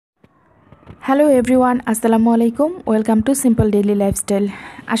Hello everyone, আসসালামু আলাইকুম। Welcome to simple daily lifestyle.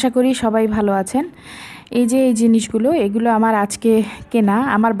 আশা করি সবাই ভালো আছেন। এই যে এই জিনিসগুলো, এগুলো আমার আজকে কেনা।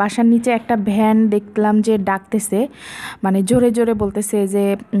 আমার বাসার নিচে একটা ভ্যান দেখলাম যে ডাকতেছে, মানে জোরে জোরে বলতেছে যে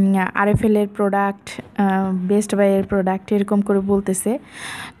আরএফএলের প্রোডাক্ট, বেস্ট বাইয়ের প্রোডাক্ট, এরকম করে বলতেছে।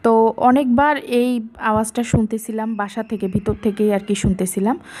 তো অনেকবার এই আওয়াজটা শুনতেছিলাম, বাসা থেকে, ভিতর থেকেই আর কি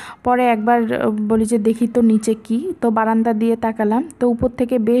শুনতেছিলাম। পরে একবার বলি যে দেখি তো নিচে কি, তো বারান্দা দিয়ে তাকালাম, তো উপর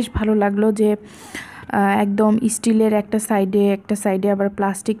থেকে বেশ ভালো লাগলো যে একদম স্টিলের একটা সাইডে আবার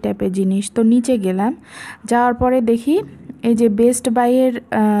প্লাস্টিক টাইপের জিনিস। তো নিচে গেলাম, যাওয়ার পরে দেখি এই যে বেস্ট বাইয়ের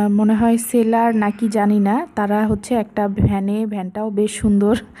মনে হয় সেলার নাকি জানি না, তারা হচ্ছে একটা ভ্যানটাও বেশ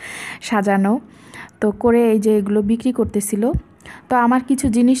সুন্দর সাজানো তো করে এই যে এগুলো বিক্রি করতেছিল। তো আমার কিছু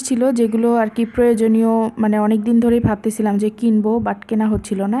জিনিস ছিল যেগুলো আর কি প্রয়োজনীয়, মানে অনেক দিন ধরেই ভাবতেছিলাম যে কিনবো, বাট কেনা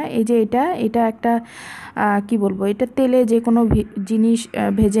হচ্ছিল না। এই যে এটা একটা কি বলবো, এটা তেলে যে কোনো জিনিস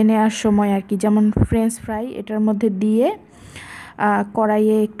ভেজে নেওয়ার সময় আর কি, যেমন ফ্রেঞ্চ ফ্রাই এটার মধ্যে দিয়ে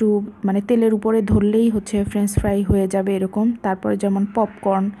কড়াইয়ে একটু মানে তেলের উপরে ধরলেই হচ্ছে ফ্রেঞ্চ ফ্রাই হয়ে যাবে এরকম। তারপরে যেমন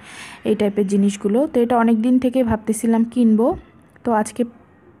পপকর্ন, এই টাইপের জিনিসগুলো। তো এটা অনেক দিন থেকে ভাবতেছিলাম কিনবো, তো আজকে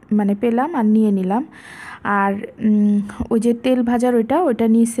মানে পেলাম আর নিয়ে নিলাম। আর ওই যে তেল ভাজার ওইটা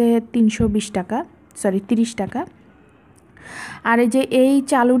নিয়েছে 320 টাকা, সরি 30 টাকা। আর এই যে এই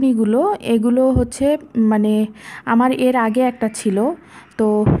চালুনিগুলো, এগুলো হচ্ছে মানে আমার এর আগে একটা ছিল, তো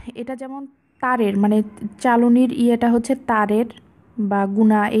এটা যেমন তারের, মানে চালুনির ইয়েটা হচ্ছে তারের বা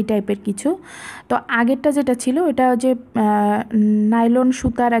গুণা এই টাইপের কিছু। তো আগেরটা যেটা ছিল এটা যে নাইলন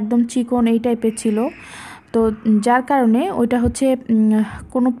সুতার একদম চিকন এই টাইপের ছিল। তো যার কারণে ওইটা হচ্ছে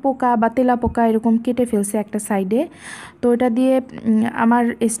কোনো পোকা বা তেলা পোকা এরকম কেটে ফেলছে একটা সাইডে। তো ওটা দিয়ে আমার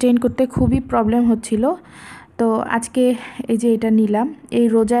স্টেইন করতে খুবই প্রবলেম হচ্ছিল। তো আজকে এই যে এটা নিলাম, এই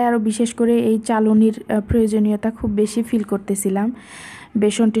রোজায় আরও বিশেষ করে এই চালনির প্রয়োজনীয়তা খুব বেশি ফিল করতেছিলাম,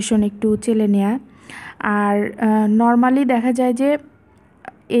 বেসন টেসন একটু চেলে নেওয়া। আর নর্মালি দেখা যায় যে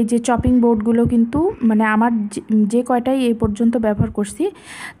এই যে চপিং বোর্ডগুলো কিন্তু মানে আমার যে কয়টাই এই পর্যন্ত ব্যবহার করছি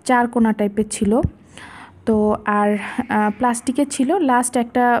 4 কোনা টাইপের ছিল। তো আর প্লাস্টিকের ছিল, লাস্ট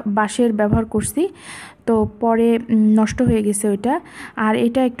একটা বাঁশের ব্যবহার করছি, তো পরে নষ্ট হয়ে গেছে ওইটা। আর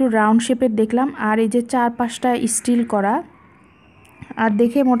এটা একটু রাউন্ড শেপের দেখলাম, আর এই যে 4-5টা স্টিল করা, আর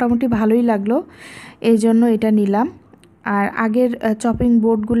দেখে মোটামুটি ভালোই লাগলো, এই জন্য এটা নিলাম। আর আগের চপিং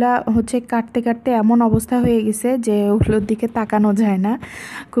বোর্ডগুলা হচ্ছে কাটতে কাটতে এমন অবস্থা হয়ে গেছে যে ওগুলোর দিকে তাকানো যায় না,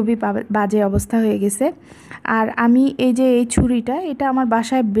 খুবই বাজে অবস্থা হয়ে গেছে। আর আমি এই যে এই ছুরিটা, এটা আমার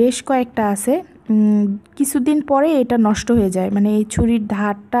বাসায় বেশ কয়েকটা আছে, কিছুদিন পরে এটা নষ্ট হয়ে যায়, মানে এই ছুরির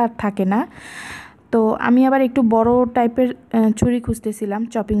ধারটা থাকে না। তো আমি আবার একটু বড় টাইপের ছুরি খুঁজতেছিলাম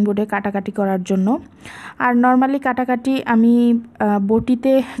চপিং বোর্ডে কাটাকাটি করার জন্য। আর নর্মালি কাটাকাটি আমি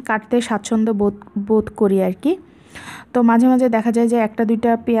বটিতে কাটতে স্বাচ্ছন্দ্য বোধ করি আর কি। তো মাঝে মাঝে দেখা যায় যে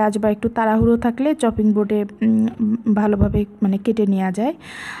 1-2টা পেঁয়াজ বা একটু তাড়াহুড়ো থাকলে চপিং বোর্ডে ভালোভাবে মানে কেটে নেওয়া যায়।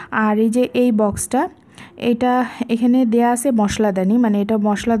 আর এই যে এই বক্সটা, এটা এখানে দেয়া আছে মশলাদানি, মানে এটা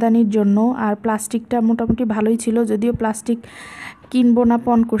মশলাদানির জন্য। আর প্লাস্টিকটা মোটামুটি ভালোই ছিল, যদিও প্লাস্টিক কিনবো না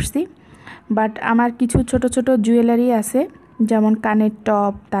পণ করছি। বাট আমার কিছু ছোট ছোট জুয়েলারি আছে, যেমন কানের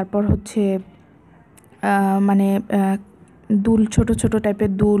টপ, তারপর হচ্ছে মানে দুল, ছোট ছোট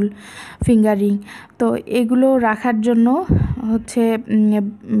টাইপের দুল, ফিঙ্গারিং। তো এগুলো রাখার জন্য হচ্ছে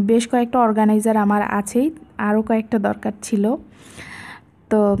বেশ কয়েকটা অর্গানাইজার আমার আছেই, আরও কয়েকটা দরকার ছিল।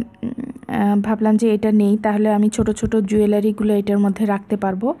 তো ভাবলাম যে এটা নেই, তাহলে আমি ছোট ছোট জুয়েলারিগুলো এটার মধ্যে রাখতে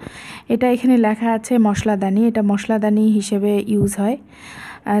পারবো। এটা এখানে লেখা আছে মশলাদানি, এটা মশলাদানি হিসেবে ইউজ হয়।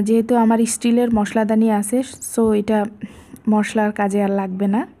 যেহেতু আমার স্টিলের মশলাদানি আছে, সো এটা মশলার কাজে আর লাগবে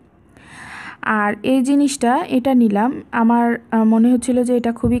না। আর এই জিনিসটা এটা নিলাম, আমার মনে হচ্ছিল যে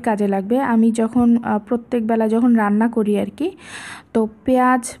এটা খুবই কাজে লাগবে। আমি যখন প্রত্যেক বেলা যখন রান্না করি আর কি, তো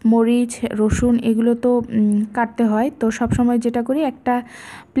পেঁয়াজ, মরিচ, রসুন এগুলো তো কাটতে হয়। তো সবসময় যেটা করি, একটা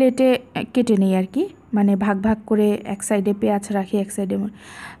প্লেটে কেটে নিই আর কি, মানে ভাগ ভাগ করে এক সাইডে পেঁয়াজ রাখি, এক সাইডে।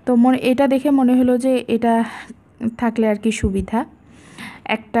 তো এটা দেখে মনে হলো যে এটা থাকলে আর কি সুবিধা,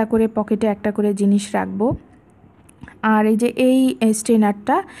 একটা করে পকেটে একটা করে জিনিস রাখবো। আর এই যে এই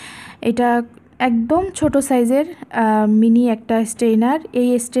স্ট্রেনারটা, এটা একদম ছোট সাইজের মিনি একটা স্ট্রেনার। এই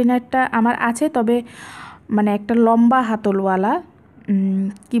স্ট্রেনারটা আমার আছে, তবে মানে একটা লম্বা হাতলওয়ালা,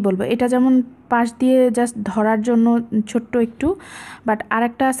 কি বলবো, এটা যেমন পাশ দিয়ে জাস্ট ধরার জন্য ছোট্ট একটু, বাট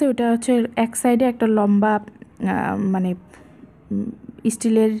আরেকটা আছে, ওটা হচ্ছে এক সাইডে একটা লম্বা মানে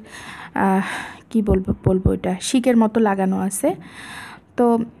স্টিলের কি বলবো এটা শিকের মতো লাগানো আছে। তো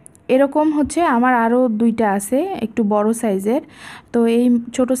এরকম হচ্ছে আমার আরও 2টা আছে একটু বড় সাইজের। তো এই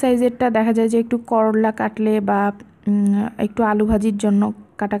ছোট সাইজেরটা দেখা যায় যে একটু করলা কাটলে বা একটু আলু ভাজির জন্য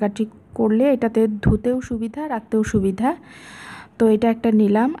কাটাকাটি করলে এটাতে ধুতেও সুবিধা, রাখতেও সুবিধা। তো এটা একটা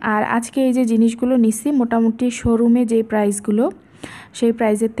নিলাম। আর আজকে এই যে জিনিসগুলো নিচ্ছি মোটামুটি শোরুমে যে প্রাইসগুলো সেই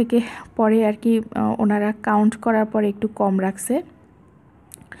প্রাইসের থেকে পরে আর কি ওনারা কাউন্ট করার পরে একটু কম রাখছে।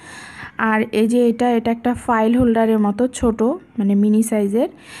 আর এই যে এটা একটা ফাইল হোল্ডারের মতো ছোট, মানে মিনি সাইজের।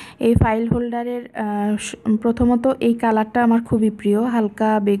 এই ফাইল হোল্ডারের প্রথমত এই কালারটা আমার খুবই প্রিয়, হালকা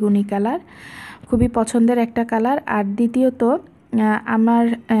বেগুনি কালার, খুবই পছন্দের একটা কালার। আর দ্বিতীয়ত আমার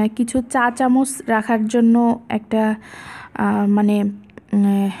কিছু চা চামচ রাখার জন্য একটা মানে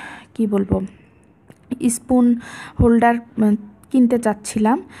কি বলবো, স্পুন হোল্ডার কিনতে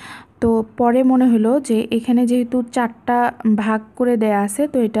চাচ্ছিলাম। তো পরে মনে হলো যে এখানে যেহেতু 4টা ভাগ করে দেয়া আছে,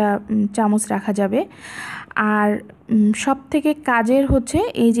 তো এটা চামচ রাখা যাবে। আর সব থেকে কাজের হচ্ছে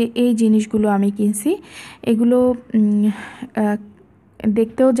এই যে এই জিনিসগুলো আমি কিনছি, এগুলো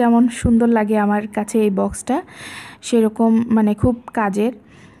দেখতেও যেমন সুন্দর লাগে আমার কাছে এই বক্সটা, সেরকম মানে খুব কাজের।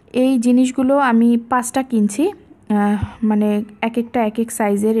 এই জিনিসগুলো আমি 5টা কিনছি, মানে এক একটা এক এক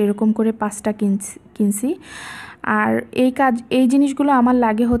সাইজের, এরকম করে 5টা কিনছি। আর এই জিনিসগুলো আমার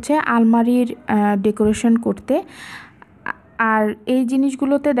লাগে হচ্ছে আলমারির ডেকোরেশন করতে। আর এই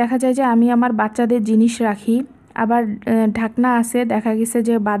জিনিসগুলোতে দেখা যায় যে আমি আমার বাচ্চাদের জিনিস রাখি, আবার ঢাকনা আছে, দেখা গেছে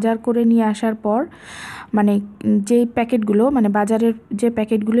যে বাজার করে নিয়ে আসার পর মানে যেই প্যাকেটগুলো, মানে বাজারের যে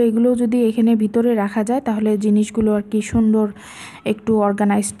প্যাকেটগুলো, এগুলো যদি এখানে ভিতরে রাখা যায় তাহলে জিনিসগুলো আর কি সুন্দর একটু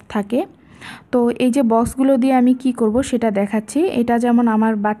অর্গানাইজড থাকে। তো এই যে বক্সগুলো দিয়ে আমি কি করব সেটা দেখাচ্ছি। এটা যেমন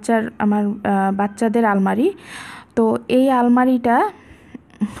আমার বাচ্চাদের আলমারি। তো এই আলমারিটা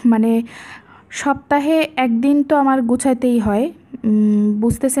মানে সপ্তাহে একদিন তো আমার গুছাইতেই হয়।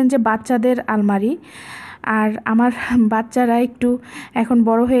 বুঝতেছেন যে বাচ্চাদের আলমারি, আর আমার বাচ্চারা একটু এখন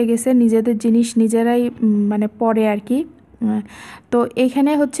বড় হয়ে গেছে, নিজেদের জিনিস নিজেরাই মানে পরে আর কি। তো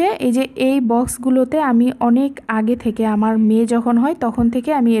এইখানে হচ্ছে এই যে এই বক্সগুলোতে আমি অনেক আগে থেকে, আমার মেয়ে যখন হয় তখন থেকে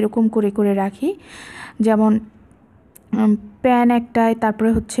আমি এরকম করে করে রাখি। যেমন প্যান একটায়, তারপরে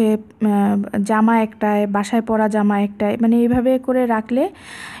হচ্ছে জামা একটায়, বাসায় পরা জামা একটায়, মানে এইভাবে করে রাখলে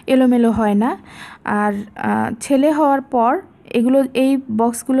এলোমেলো হয় না। আর ছেলে হওয়ার পর এই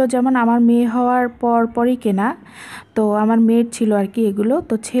বক্সগুলো যেমন আমার মেয়ে হওয়ার পরই কেনা, তো আমার মেয়ের ছিল আর কি এগুলো।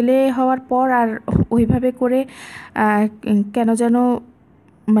 তো ছেলে হওয়ার পর আর ওইভাবে করে কেন যেন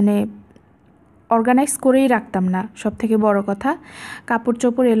মানে অর্গানাইজ করেই রাখতাম না, সব থেকে বড় কথা। কাপড়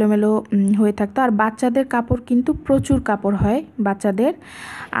চোপড় এলোমেলো হয়ে থাকতো। আর বাচ্চাদের কাপড় কিন্তু প্রচুর কাপড় হয় বাচ্চাদের,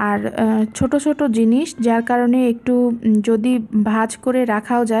 আর ছোট ছোট জিনিস, যার কারণে একটু যদি ভাঁজ করে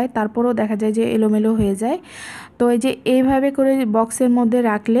রাখাও যায় তারপরেও দেখা যায় যে এলোমেলো হয়ে যায়। তো এই যে এইভাবে করে বক্সের মধ্যে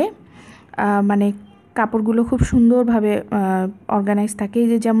রাখলে মানে কাপড়গুলো খুব সুন্দরভাবে অর্গানাইজ থাকে। এই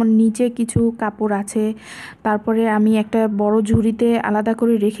যে যেমন নিচে কিছু কাপড় আছে, তারপরে আমি একটা বড় ঝুড়িতে আলাদা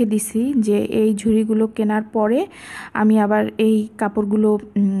করে রেখে দিছি, যে এই ঝুড়িগুলো কেনার পরে আমি আবার এই কাপড়গুলো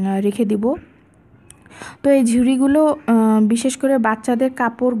রেখে দিব। তো এই ঝুড়িগুলো বিশেষ করে বাচ্চাদের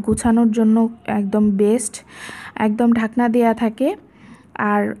কাপড় গুছানোর জন্য একদম বেস্ট, একদম ঢাকনা দেয়া থাকে।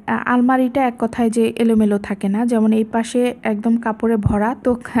 আর আলমারিটা এক কথায় যে এলোমেলো থাকে না, যেমন এই পাশে একদম কাপড়ে ভরা,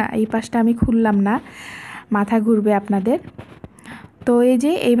 তো এই পাশটা আমি খুললাম না, মাথা ঘুরবে আপনাদের। তো এই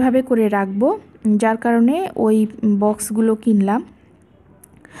যে এইভাবে করে রাখবো, যার কারণে ওই বক্সগুলো কিনলাম।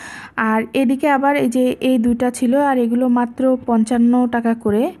 আর এদিকে আবার এই যে এই দুইটা ছিল, আর এগুলো মাত্র 55 টাকা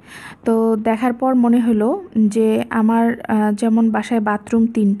করে। তো দেখার পর মনে হলো যে আমার যেমন বাসায় বাথরুম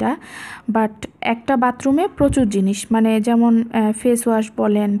 3টা, বাট একটা বাথরুমে প্রচুর জিনিস, মানে যেমন ফেস ওয়াশ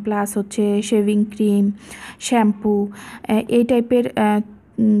বলেন, প্লাস হচ্ছে শেভিং ক্রিম, শ্যাম্পু, এই টাইপের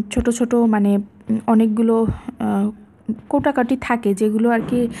ছোট ছোট মানে অনেকগুলো কোটাকাটি থাকে, যেগুলো আর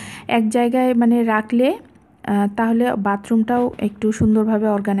কি এক জায়গায় মানে রাখলে তাহলে বাথরুমটাও একটু সুন্দরভাবে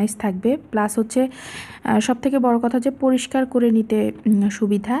অর্গানাইজ থাকবে। প্লাস হচ্ছে সবথেকে বড় কথা যে পরিষ্কার করে নিতে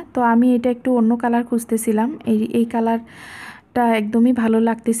সুবিধা। তো আমি এটা একটু অন্য কালার খুঁজতেছিলাম, এই কালারটা একদমই ভালো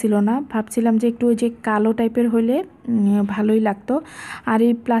লাগতেছিল না, ভাবছিলাম যে একটু ওই যে কালো টাইপের হলে ভালোই লাগতো। আর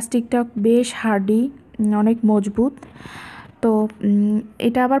এই প্লাস্টিকটা বেশ হার্ডি, অনেক মজবুত। তো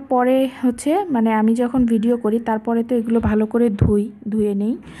এটা আবার পরে হচ্ছে মানে আমি যখন ভিডিও করি তারপরে তো এগুলো ভালো করে ধুয়ে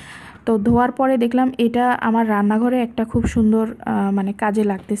নেই। তো ধোয়ার পরে দেখলাম এটা আমার রান্নাঘরে একটা খুব সুন্দর মানে কাজে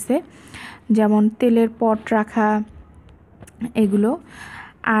লাগতেছে, যেমন তেলের পট রাখা এগুলো।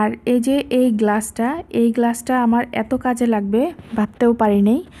 আর এই যে এই গ্লাসটা আমার এত কাজে লাগবে ভাবতেও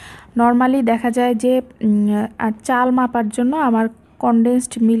পারিনি। নর্মালি দেখা যায় যে চাল মাপার জন্য আমার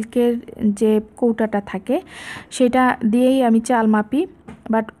কনডেন্সড মিল্কের যে কৌটাটা থাকে সেটা দিয়েই আমি চাল মাপি,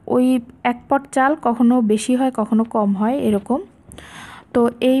 বাট ওই এক পট চাল কখনো বেশি হয় কখনো কম হয় এরকম। তো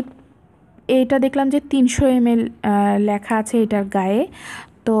এইটা দেখলাম যে 300 ml লেখা আছে এটার গায়ে।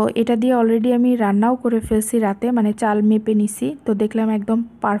 তো এটা দিয়ে অলরেডি আমি রান্নাও করে ফেলছি রাতে, মানে চাল মেপে নিছি, তো দেখলাম একদম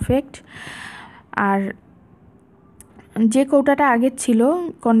পারফেক্ট। আর যে কৌটাটা আগের ছিল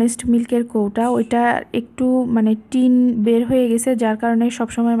কনডেন্সড মিল্কের কৌটা, ওইটা একটু মানে টিন বের হয়ে গেছে, যার কারণে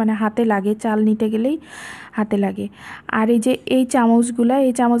সবসময় মানে হাতে লাগে, চাল নিতে গেলেই হাতে লাগে। আর এই যে এই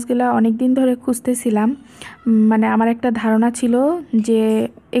চামচগুলা অনেক দিন ধরে খুঁজতেছিলাম। মানে আমার একটা ধারণা ছিল যে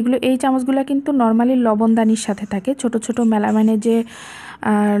এই চামচগুলা কিন্তু নর্মালি লবণদানির সাথে থাকে, ছোট ছোট মেলামাইনে যে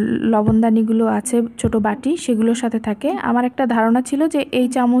লবণদানিগুলো আছে ছোট বাটি, সেগুলোর সাথে থাকে। আমার একটা ধারণা ছিল যে এই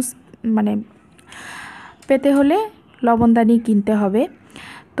চামচ মানে পেতে হলে লবণদানি কিনতে হবে।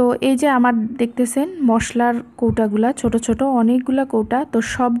 তো এই যে আমার দেখতেছেন মশলার কৌটাগুলা ছোট ছোট অনেকগুলো কৌটা, তো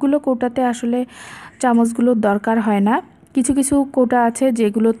সবগুলো কৌটাতে আসলে চামচগুলোর দরকার হয় না। কিছু কিছু কৌটা আছে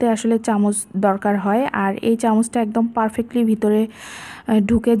যেগুলোতে আসলে চামচ দরকার হয়, আর এই চামচটা একদম পারফেক্টলি ভিতরে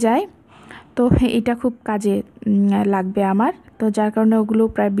ঢুকে যায়। তো এটা খুব কাজে লাগবে আমার, তো যার কারণে ওগুলো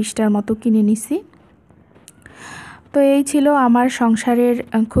প্রায় 20টার মতো কিনে নিছি। তো এই ছিল আমার সংসারের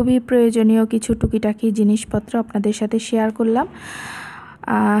খুবই প্রয়োজনীয় কিছু টুকিটাকি জিনিসপত্র আপনাদের সাথে শেয়ার করলাম।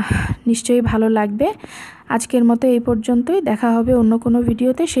 নিশ্চয়ই ভালো লাগবে। আজকের মতো এই পর্যন্তই, দেখা হবে অন্য কোনো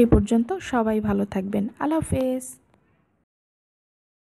ভিডিওতে। সেই পর্যন্ত সবাই ভালো থাকবেন। আল্লাহ হাফেজ।